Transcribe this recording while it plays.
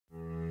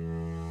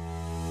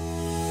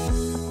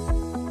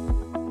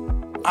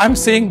I'm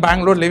seeing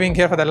Bangalore, living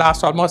here for the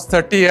last almost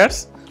 30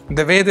 years.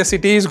 The way the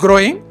city is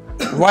growing,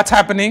 what's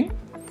happening,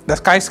 the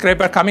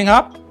skyscraper coming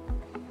up,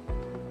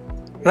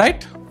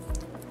 right?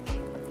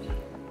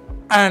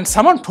 And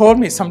someone told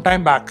me some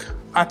time back,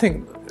 I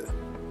think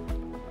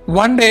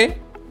one day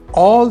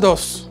all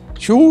those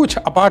huge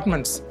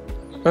apartments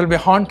will be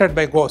haunted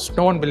by ghosts.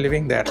 No one will be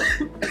living there.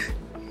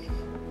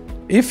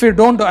 If we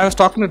don't do, I was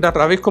talking to Dr.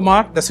 Ravi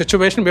Kumar, the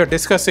situation we are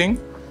discussing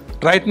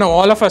right now,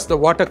 all of us, the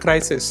water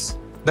crisis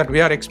that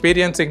we are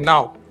experiencing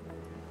now.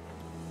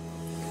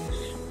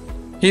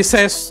 He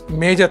says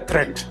major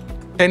threat,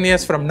 10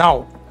 years from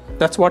now,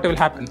 that's what will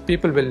happen.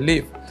 People will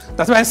leave.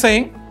 That's why I'm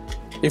saying,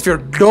 if you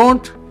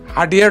don't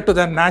adhere to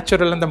the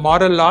natural and the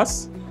moral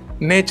laws,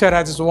 nature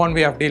has its own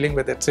way of dealing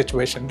with that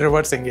situation,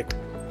 reversing it.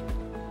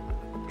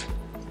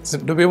 So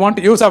do we want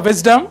to use our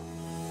wisdom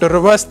to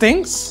reverse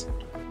things,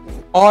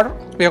 or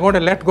we are going to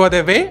let go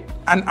the way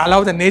and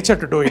allow the nature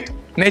to do it,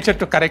 nature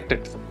to correct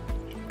it?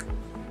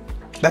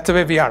 That's the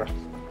way we are.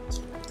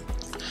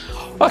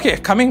 Okay,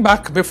 coming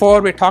back, before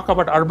we talk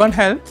about urban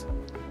health,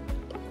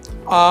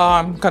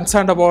 I'm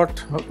concerned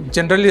about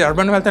generally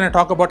urban health, and I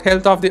talk about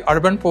health of the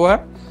urban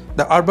poor,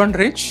 the urban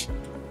rich,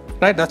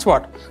 right? That's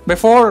what.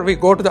 Before we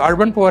go to the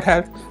urban poor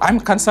health, I'm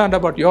concerned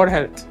about your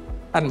health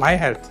and my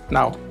health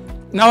now.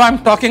 Now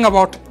I'm talking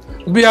about,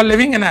 we are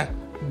living in a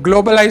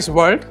globalized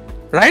world,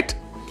 right?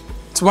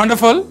 It's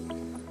wonderful,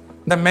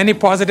 the many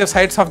positive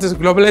sides of this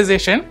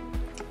globalization.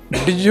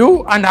 Do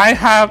you and I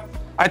have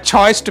a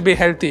choice to be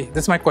healthy?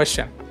 That's my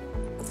question.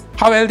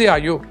 How healthy are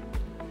you?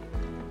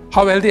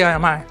 How healthy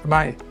am I?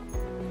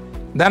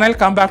 Then I'll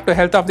come back to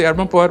health of the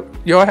urban poor,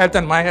 your health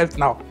and my health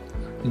now.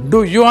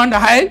 Do you and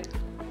I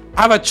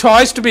have a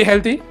choice to be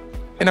healthy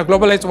in a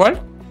globalized world?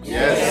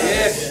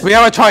 Yes. We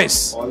have a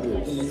choice.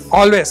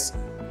 Always.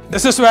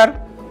 This is where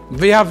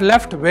we have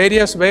left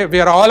various ways. We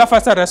are, all of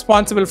us are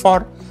responsible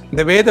for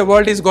the way the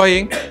world is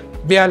going.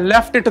 We are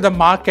left it to the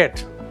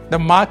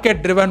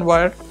market-driven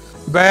world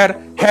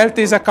where health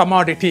is a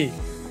commodity.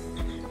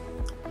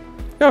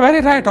 You're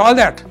very right, all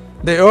that.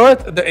 The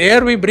earth, the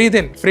air we breathe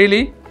in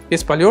freely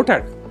is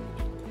polluted.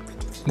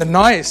 The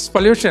noise,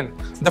 pollution,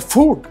 the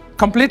food,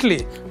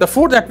 completely. The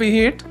food that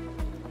we eat,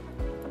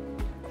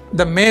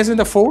 the maize in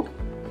the food,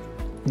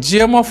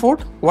 GMO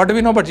food. What do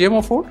we know about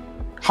GMO food?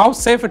 How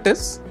safe it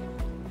is?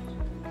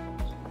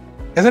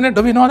 Isn't it?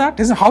 Do we know that?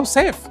 Isn't how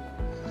safe?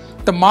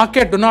 The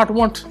market do not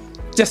want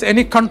just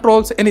any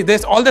controls, any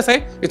this. All they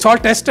say, it's all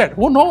tested.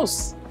 Who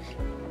knows?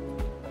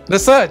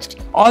 Researched.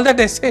 All that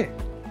they say.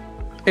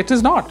 It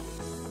is not.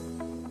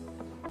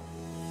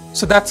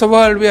 So that's the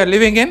world we are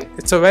living in.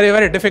 It's a very,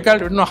 very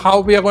difficult. We don't know how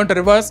we are going to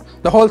reverse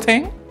the whole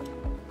thing.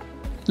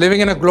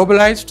 Living in a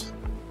globalized,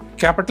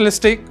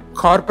 capitalistic,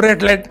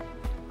 corporate-led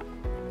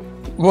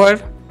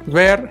world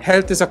where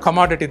health is a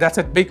commodity. That's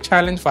a big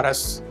challenge for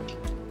us.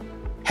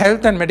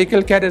 Health and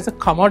medical care is a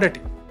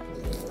commodity.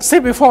 See,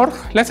 before,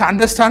 let's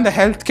understand the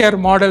healthcare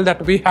model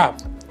that we have.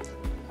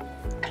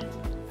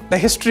 The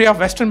history of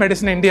Western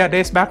medicine in India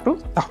dates back to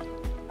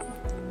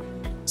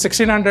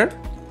 1600,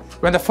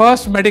 when the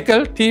first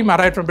medical team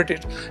arrived from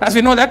British. As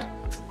we know that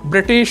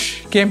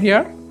British came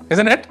here,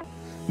 isn't it?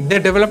 They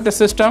developed the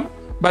system,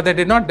 but they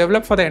did not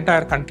develop for the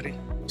entire country.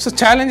 So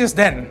challenge is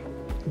then,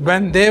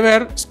 when they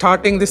were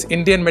starting this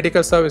Indian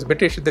medical service,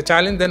 British, the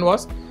challenge then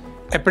was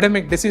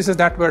epidemic diseases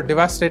that were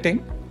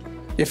devastating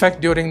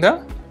effect during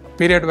the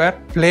period where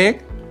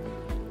plague,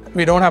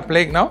 we don't have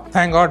plague now,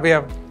 thank God we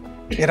have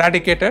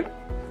eradicated.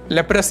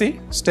 Leprosy,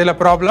 still a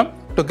problem,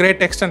 to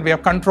great extent we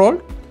have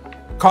controlled.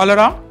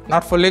 Cholera,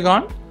 not fully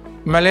gone.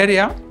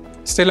 Malaria,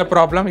 still a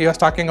problem. You are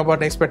talking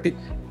about expertise.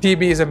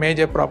 TB is a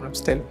major problem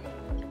still.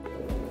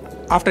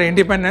 After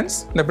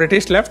independence, the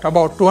British left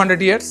about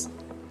 200 years.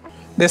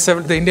 They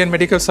served the Indian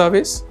medical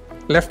service,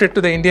 left it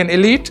to the Indian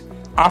elite.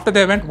 After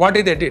they went, what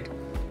did they did?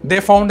 They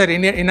found their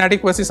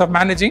inadequacies of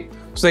managing,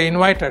 so they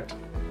invited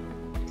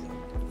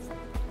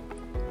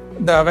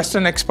the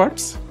Western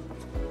experts.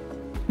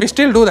 We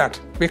still do that.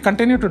 We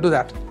continue to do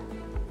that.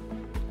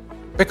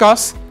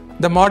 Because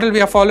the model we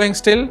are following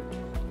still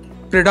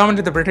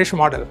predominantly the British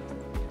model.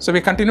 So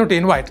we continue to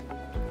invite.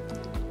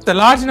 The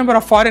large number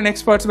of foreign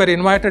experts were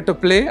invited to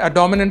play a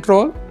dominant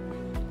role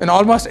in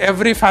almost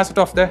every facet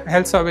of the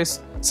health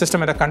service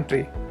system in the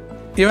country,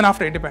 even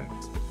after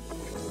independence.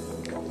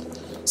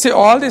 See,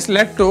 all this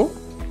led to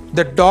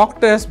the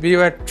doctors we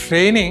were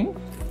training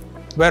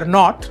were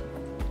not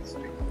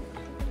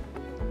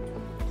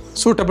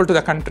suitable to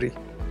the country.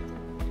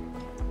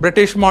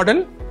 British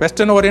model,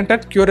 Western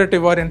oriented,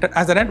 curative oriented.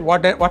 As an end,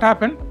 what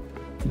happened?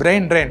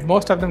 Brain drain.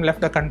 Most of them left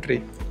the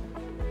country.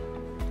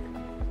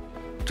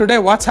 Today,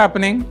 what's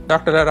happening?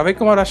 Dr. Ravi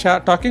Kumar was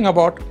talking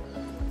about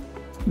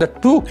the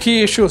two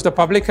key issues the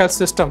public health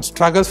system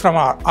struggles from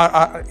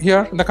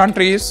here in the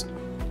country is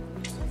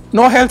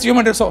no health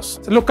human resource.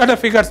 Look at the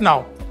figures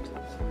now.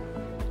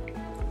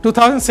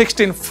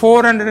 2016,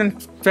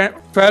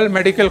 412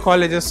 medical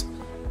colleges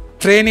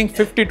training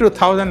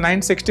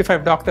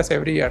 52,965 doctors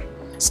every year.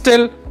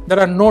 Still, there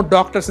are no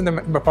doctors in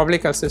the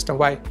public health system.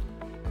 Why?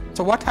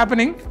 So what's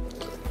happening?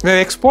 We have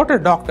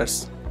exported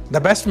doctors. The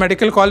best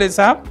medical colleges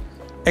have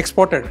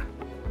exported to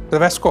the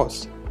West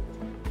Coast.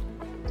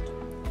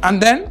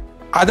 And then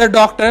other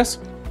doctors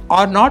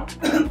are not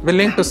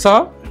willing to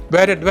serve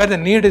where the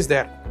need is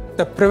there.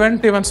 The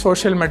preventive and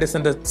social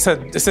medicine, this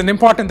is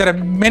important. There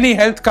are many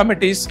health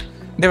committees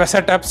they were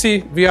set up.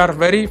 See, we are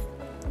very,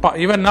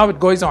 even now it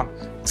goes on,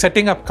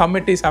 setting up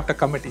committees after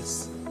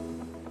committees.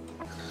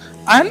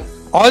 And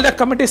all the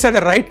committees say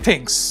the right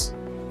things.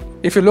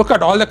 If you look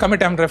at all the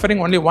committee, I'm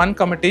referring only one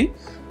committee,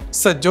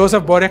 Sir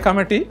Joseph Bore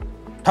Committee,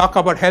 talk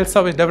about Health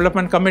Service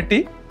Development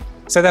Committee,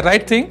 say the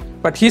right thing,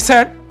 but he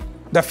said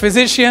the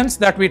physicians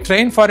that we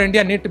train for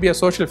India need to be a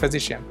social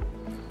physician.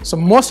 So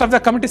most of the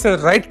committees say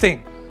the right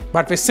thing,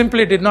 but we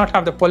simply did not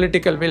have the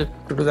political will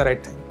to do the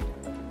right thing.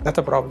 That's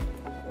a problem.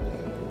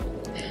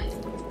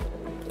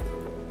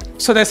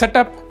 So they set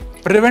up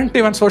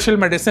preventive and social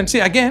medicine. See,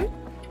 again,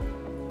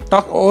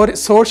 talk over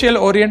social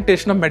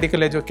orientation of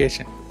medical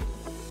education.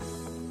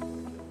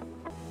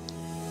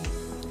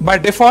 By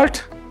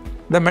default,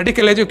 the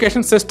medical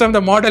education system,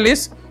 the model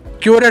is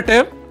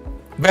curative,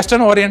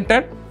 Western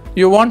oriented.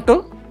 You want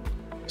to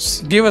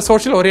give a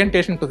social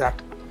orientation to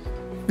that.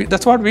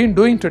 That's what we're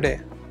doing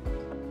today.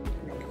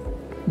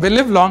 We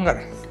live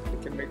longer,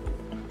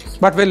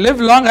 but we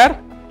live longer,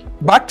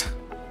 but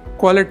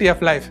quality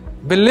of life.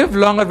 We live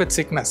longer with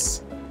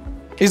sickness.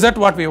 Is that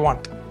what we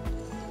want?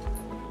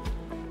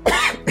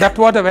 That's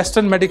what the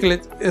Western medical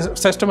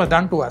system has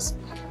done to us.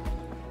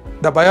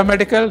 The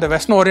biomedical, the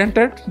Western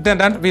oriented,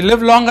 then we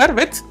live longer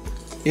with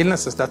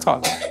illnesses, that's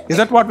all. Is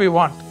that what we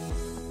want?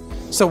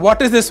 So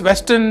what is this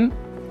Western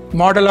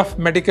model of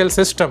medical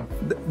system?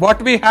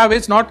 What we have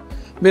is not,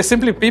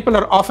 people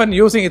are often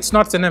using, it's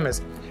not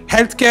synonymous.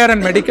 Healthcare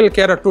and medical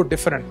care are two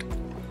different.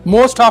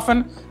 Most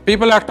often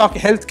people are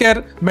talking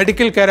healthcare,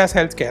 medical care as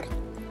healthcare.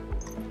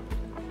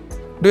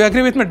 Do you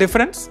agree with my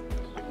difference?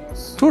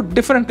 Two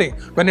different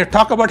things. When you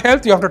talk about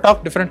health, you have to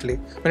talk differently.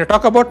 When you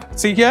talk about,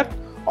 see here,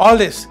 all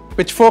this,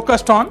 which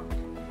focused on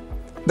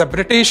the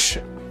British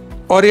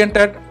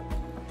oriented,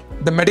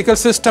 the medical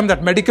system,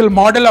 that medical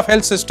model of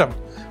health system,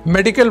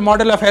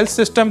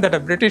 that the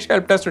British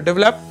helped us to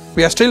develop,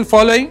 we are still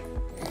following.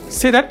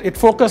 See that it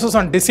focuses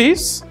on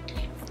disease,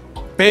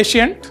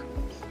 patient,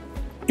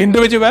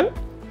 individual,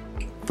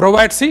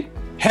 provide. See,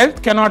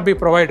 health cannot be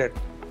provided.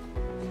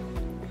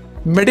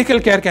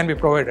 Medical care can be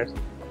provided.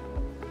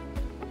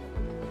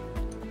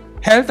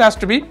 Health has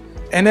to be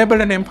enabled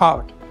and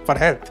empowered for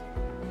health.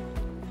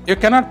 You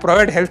cannot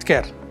provide health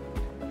care.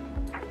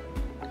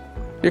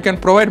 You can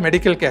provide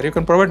medical care, you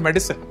can provide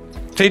medicine,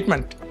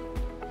 treatment.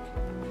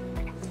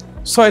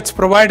 So it's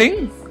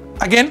providing,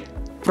 again,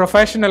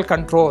 professional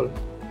control.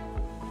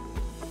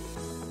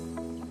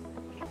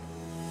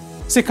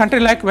 See,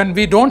 country like when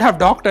we don't have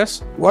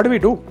doctors, what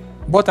do?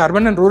 Both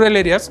urban and rural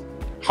areas,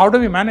 how do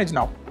we manage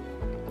now?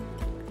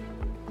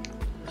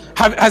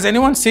 Has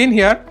anyone seen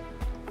here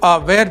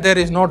where there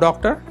is no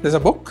doctor? There's a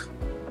book.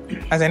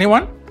 Has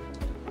anyone?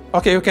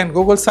 Okay, you can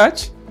Google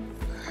search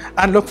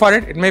and look for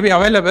it. It may be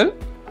available.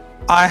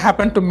 I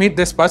happened to meet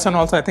this person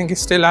also. I think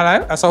he's still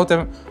alive.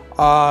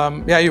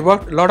 He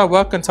worked a lot of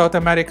work in South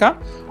America,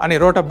 and he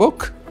wrote a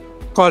book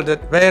called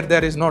Where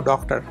There Is No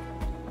Doctor.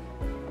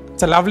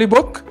 It's a lovely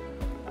book,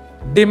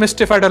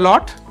 demystified a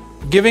lot,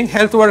 giving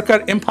health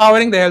worker,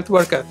 empowering the health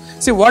worker.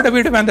 See, what do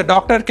we do when the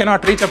doctor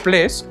cannot reach a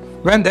place?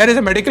 When there is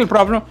a medical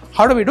problem,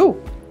 how do we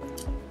do?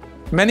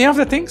 Many of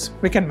the things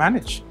we can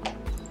manage.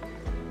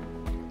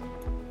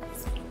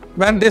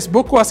 When this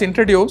book was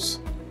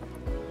introduced,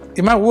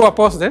 who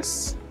opposed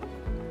this?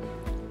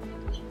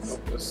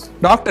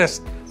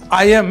 Doctors.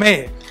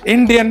 IMA,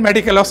 Indian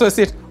Medical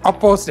Association,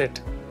 opposed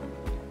it.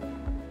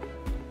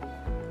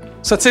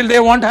 So still they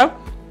want to have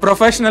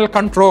professional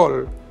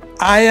control.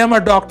 I am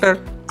a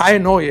doctor, I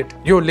know it,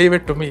 you leave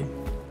it to me.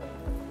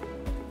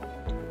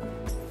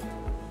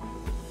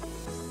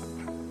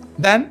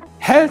 Then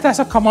health as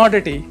a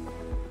commodity.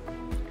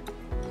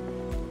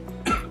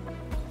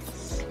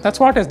 That's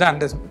what is done.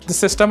 The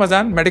system is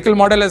done, medical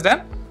model is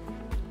done.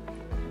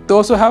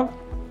 Those who have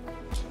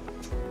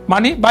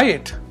money buy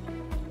it,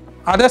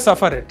 others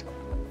suffer it.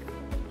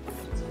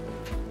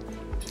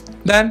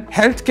 Then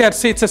healthcare,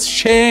 see, it's a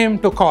shame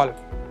to call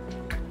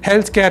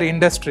healthcare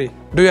industry.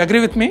 Do you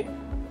agree with me?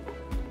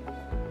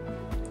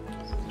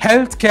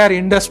 Healthcare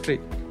industry.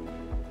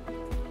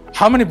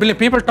 How many billion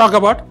people talk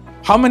about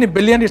how many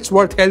billion it's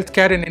worth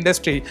healthcare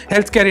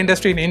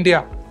industry in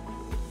India?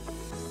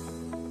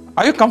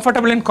 Are you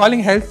comfortable in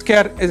calling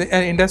healthcare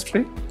an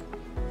industry?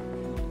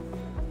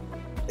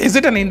 Is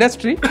it an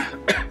industry?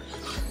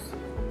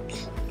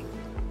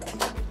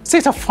 See,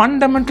 it's a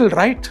fundamental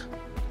right.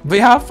 We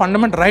have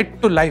fundamental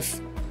right to life.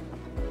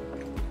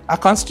 Our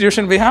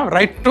constitution, we have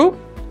right to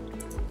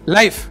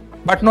life,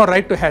 but no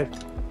right to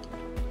health.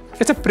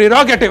 It's a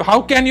prerogative.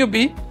 How can you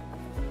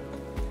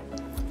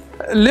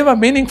live a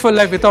meaningful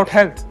life without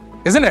health?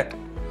 Isn't it?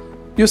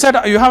 You said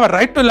you have a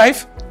right to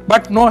life,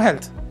 but no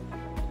health.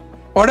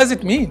 What does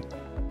it mean?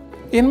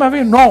 In my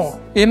view, no.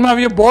 In my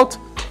view, both.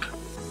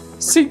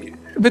 See,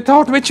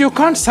 without which you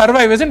can't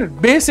survive, isn't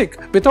it? Basic.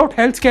 Without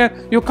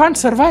healthcare, you can't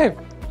survive.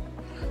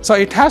 So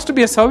it has to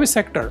be a service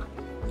sector.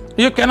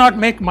 You cannot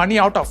make money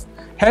out of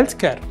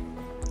healthcare.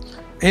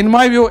 In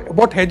my view,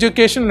 both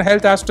education and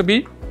health has to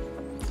be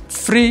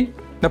free,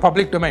 the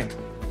public domain.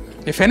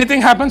 If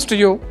anything happens to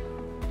you,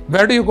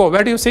 where do you go?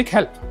 Where do you seek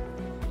help?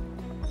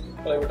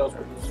 Private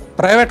hospitals.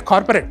 Private,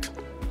 corporate.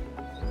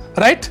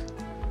 Right?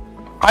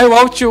 I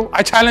vouch you,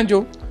 I challenge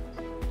you.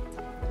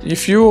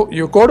 If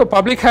you go to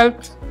public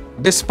health,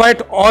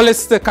 despite all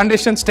its the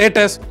condition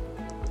status,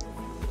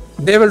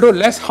 they will do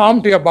less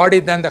harm to your body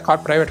than the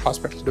private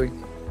hospital is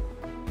doing.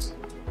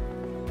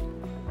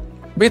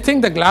 We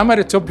think the glamour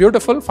is so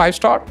beautiful,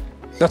 5-star.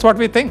 That's what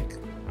we think.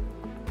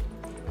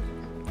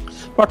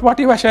 But what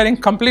you are sharing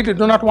completely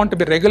do not want to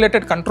be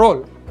regulated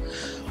control.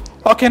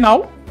 Okay,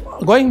 now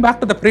going back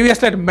to the previous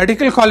slide,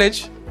 medical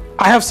college,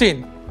 I have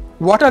seen.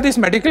 What are these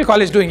medical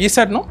college doing? He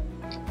said no.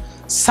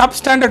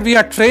 Substandard, we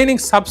are training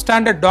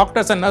substandard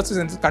doctors and nurses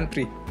in this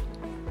country.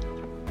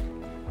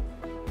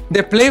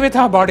 They play with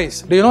our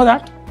bodies. Do you know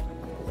that?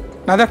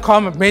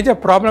 Another major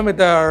problem with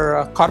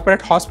the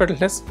corporate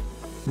hospitals is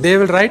they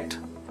will write,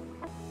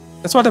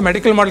 that's what the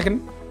medical model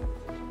can,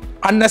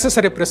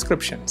 unnecessary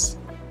prescriptions,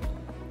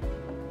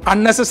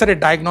 unnecessary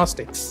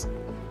diagnostics.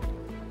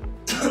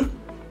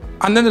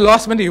 And then the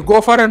last minute you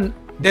go for a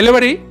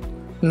delivery,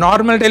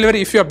 normal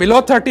delivery, if you are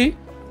below 30,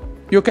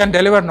 you can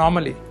deliver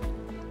normally.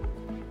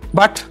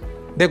 But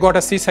they got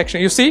a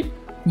C-section. You see,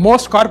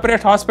 most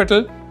corporate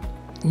hospital,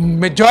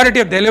 majority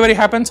of delivery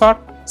happens or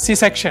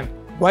C-section.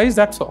 Why is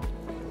that so?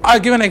 I'll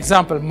give an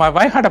example. My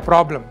wife had a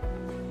problem,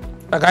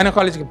 a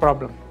gynecological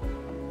problem.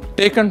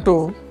 Taken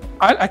to,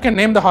 I can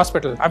name the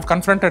hospital. I've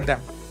confronted them.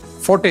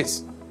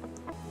 Fortis.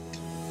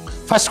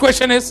 First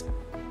question is,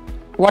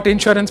 what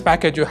insurance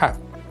package you have?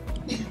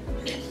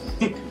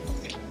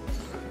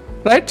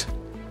 Right?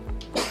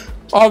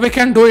 Or we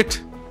can do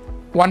it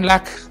 1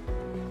 lakh.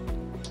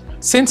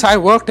 Since I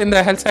worked in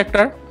the health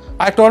sector,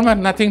 I told her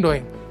nothing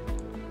doing.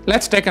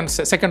 Let's take a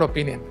second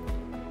opinion.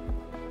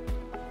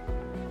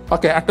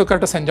 Okay, I took her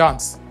to St.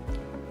 John's.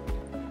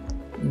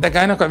 The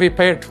gynecologist, we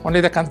paid only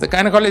the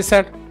gynecologist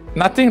said,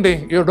 nothing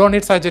doing, you don't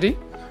need surgery.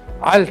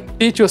 I'll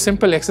teach you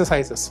simple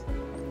exercises.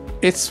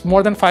 It's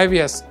more than 5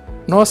 years.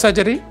 No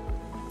surgery,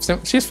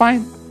 she's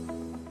fine.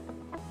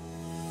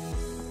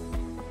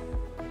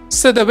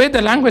 So the way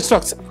the language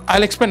talks,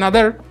 I'll explain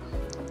another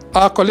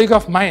colleague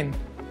of mine,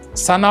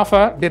 son of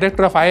a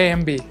director of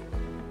IIMB,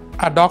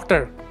 a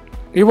doctor.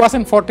 He was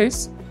in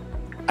 40s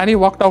and he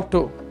walked out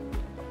too.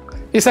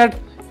 He said,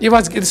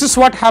 this is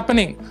what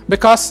happening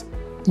because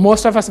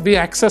most of us, we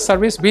access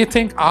service, we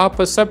think our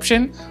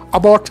perception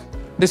about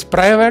this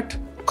private,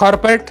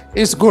 corporate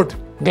is good,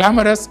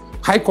 glamorous,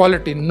 high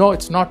quality. No,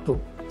 it's not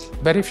true.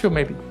 Very few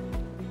maybe.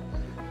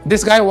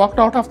 This guy walked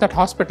out of that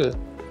hospital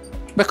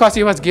because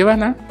he was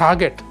given a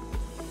target.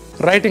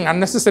 Writing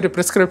unnecessary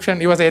prescription,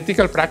 he was an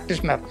ethical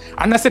practitioner,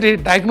 unnecessary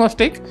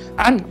diagnostic,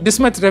 and this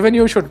much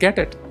revenue should get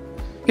it.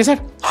 He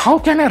said, how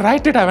can I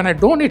write it when I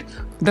don't need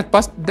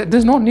that?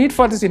 There's no need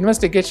for this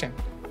investigation.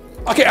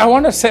 Okay, I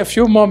want to say a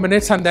few more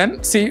minutes and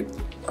then see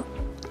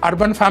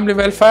urban family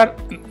welfare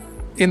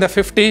in the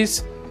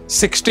 50s,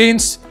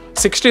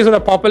 60s of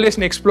the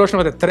population explosion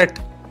was a threat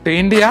to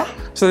India.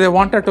 So they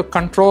wanted to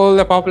control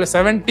the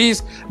population.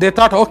 70s, they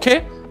thought,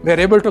 okay, we're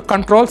able to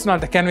control, so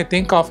now can we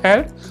think of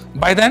health?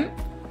 By then,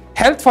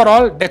 Health for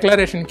All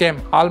declaration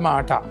came, Alma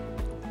Ata.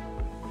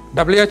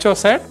 WHO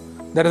said,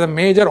 there is a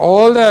major,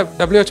 all the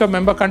WHO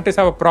member countries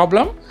have a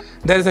problem.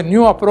 There is a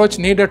new approach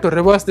needed to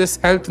reverse this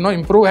health,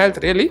 improve health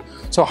really.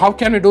 So how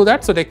can we do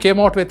that? So they came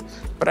out with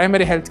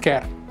primary health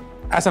care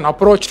as an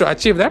approach to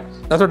achieve that.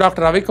 That's what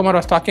Dr. Ravi Kumar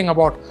was talking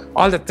about,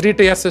 all the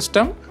 3-tier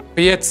system,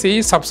 PHC,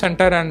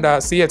 subcenter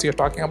and CS you're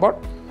talking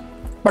about.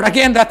 But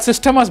again, that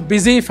system was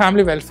busy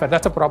family welfare,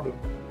 that's a problem.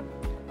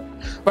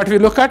 But if you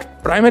look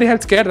at primary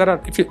health care, there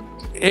are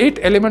 8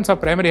 elements of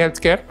primary health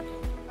care.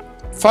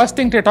 First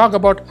thing to talk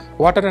about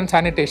water and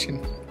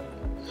sanitation,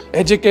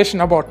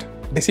 education about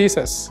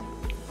diseases,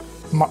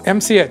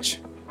 MCH,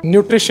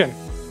 nutrition.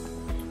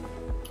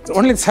 So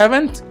only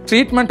 7th,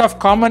 treatment of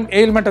common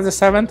ailment as the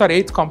 7th or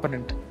 8th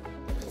component.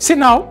 See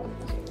now,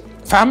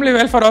 family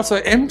welfare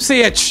also,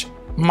 MCH,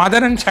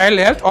 mother and child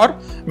health or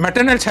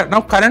maternal child.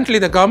 Now currently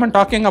the government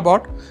talking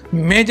about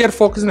major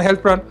focus in the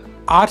health program,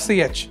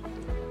 RCH,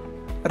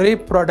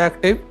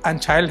 reproductive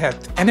and child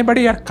health.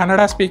 Anybody here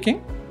Kannada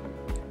speaking?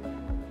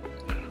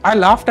 I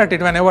laughed at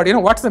it when I heard,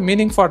 what's the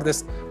meaning for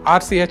this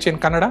RCH in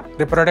Kannada,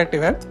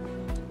 reproductive health?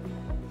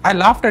 I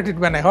laughed at it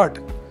when I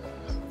heard.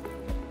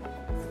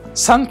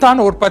 Santan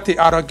Urpati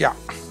Arogya,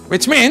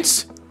 which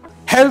means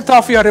health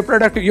of your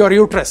reproductive, your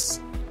uterus.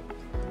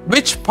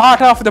 Which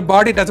part of the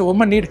body does a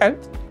woman need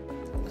health?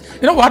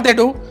 You know what they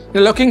do?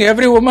 They're looking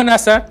every woman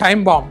as a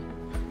time bomb.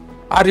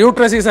 Our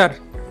uterus is a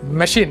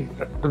machine,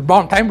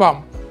 bomb, time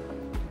bomb,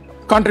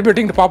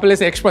 contributing to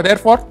population expo.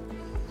 Therefore,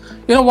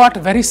 you know what?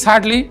 Very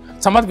sadly,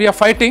 some of we are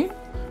fighting.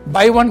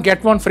 Buy one,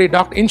 get one free.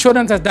 Doctor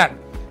insurance has done.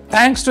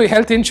 Thanks to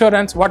health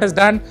insurance, what is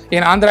done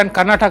in Andhra and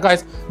Karnataka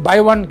is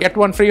buy one, get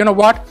one free. You know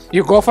what?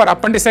 You go for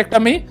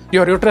appendectomy,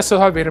 your uterus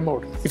will be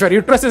removed. If your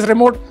uterus is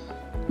removed,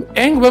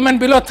 Young women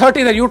below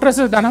 30, the uterus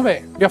is done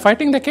away. We are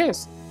fighting the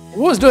case.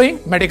 Who's doing?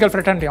 Medical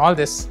fraternity, all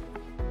this.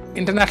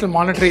 International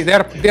monetary, they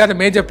are the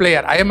major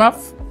player.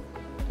 IMF,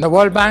 the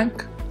World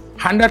Bank,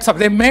 hundreds of,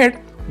 they made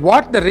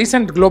what the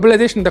recent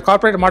globalization, the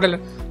corporate model,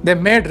 they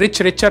made rich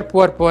richer,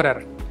 poor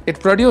poorer. It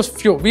produced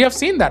few. We have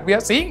seen that. We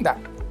are seeing that.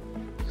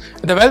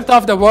 The wealth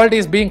of the world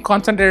is being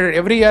concentrated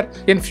every year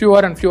in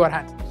fewer and fewer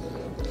hands.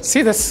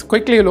 See this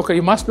quickly.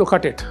 You must look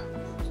at it.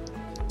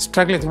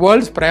 Struggling,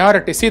 world's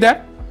priority. See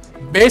that?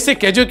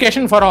 Basic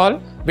education for all.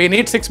 We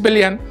need 6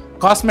 billion.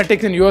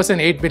 Cosmetics in US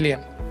and 8 billion.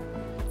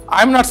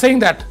 I'm not saying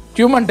that.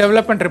 Human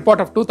Development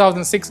Report of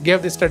 2006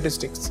 gave the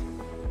statistics.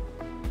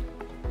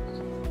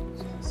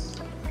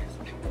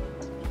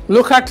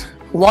 Look at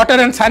water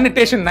and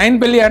sanitation, 9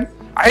 billion.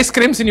 Ice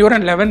creams in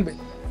urine, 11 billion.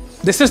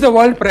 This is the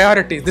world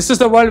priority. This is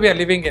the world we are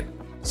living in.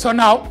 So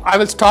now I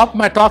will stop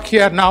my talk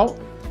here now.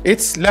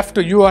 It's left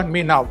to you and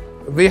me now.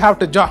 We have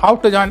to join. How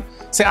to join?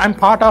 Say I'm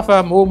part of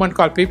a movement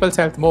called People's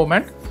Health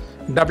Movement.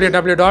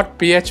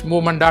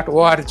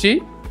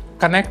 www.phmovement.org.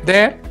 Connect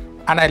there,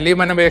 and I leave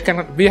my number.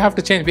 We have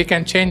to change. We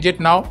can change it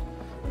now.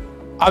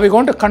 Are we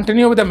going to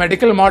continue with the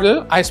medical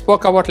model I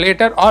spoke about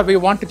later, or we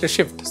want it to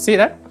shift? See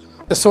that?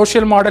 The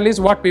social model is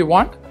what we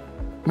want,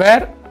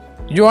 where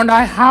you and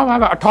I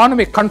have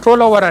autonomy,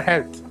 control over our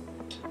health.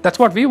 That's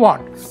what we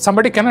want.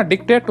 Somebody cannot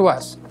dictate to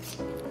us.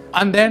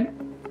 And then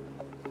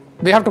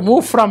we have to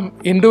move from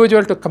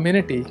individual to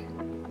community.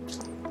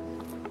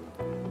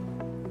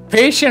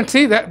 Patients,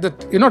 see that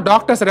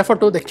doctors refer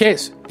to the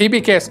case,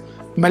 TB case,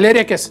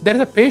 malaria case. There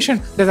is a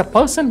patient, there's a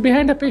person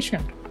behind a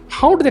patient.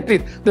 How do they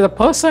treat? There's a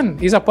person,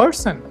 is a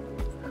person.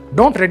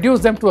 Don't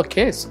reduce them to a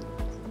case.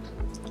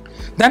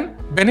 Then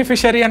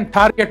beneficiary and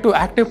target to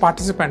active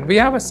participant. We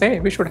have a say,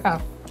 we should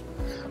have.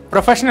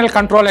 Professional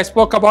control I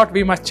spoke about,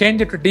 we must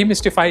change it to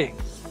demystifying.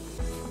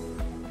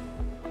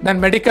 Then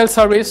medical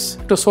service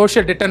to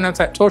social determinants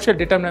of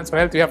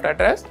health we have to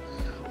address.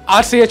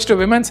 RCH to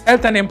women's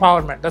health and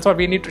empowerment. That's what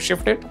we need to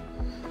shift it.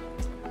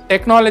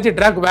 Technology,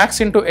 drug,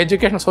 vaccine to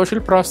education,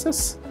 social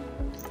process.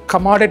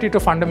 Commodity to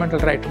fundamental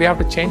right. We have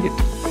to change it.